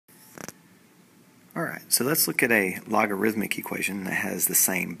Alright, so let's look at a logarithmic equation that has the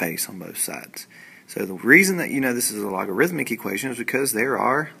same base on both sides. So the reason that you know this is a logarithmic equation is because there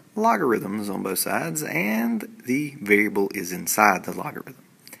are logarithms on both sides and the variable is inside the logarithm.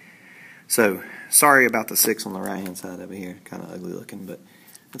 So, sorry about the 6 on the right hand side over here, kind of ugly looking, but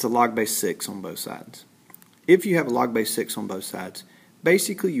it's a log base 6 on both sides. If you have a log base 6 on both sides,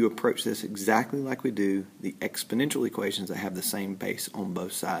 basically you approach this exactly like we do the exponential equations that have the same base on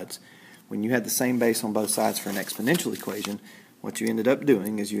both sides. When you had the same base on both sides for an exponential equation, what you ended up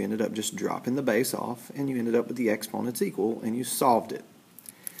doing is you ended up just dropping the base off and you ended up with the exponents equal and you solved it.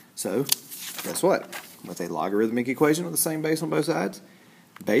 So, guess what? With a logarithmic equation with the same base on both sides,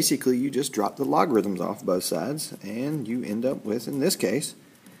 basically you just drop the logarithms off both sides and you end up with, in this case,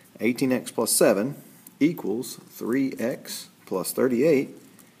 18x plus 7 equals 3x plus 38,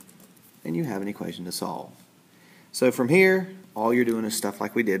 and you have an equation to solve. So from here, all you're doing is stuff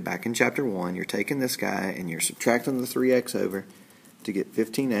like we did back in chapter 1. You're taking this guy and you're subtracting the 3x over to get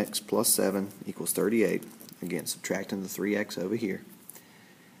 15x plus 7 equals 38. Again, subtracting the 3x over here.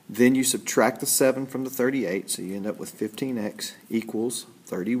 Then you subtract the 7 from the 38, so you end up with 15x equals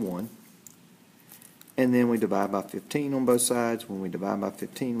 31. And then we divide by 15 on both sides. When we divide by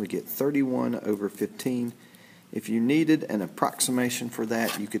 15, we get 31 over 15. If you needed an approximation for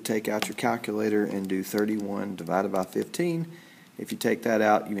that, you could take out your calculator and do 31 divided by 15. If you take that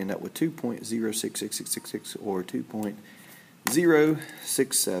out, you end up with 2.066666 or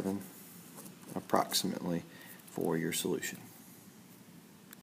 2.067 approximately for your solution.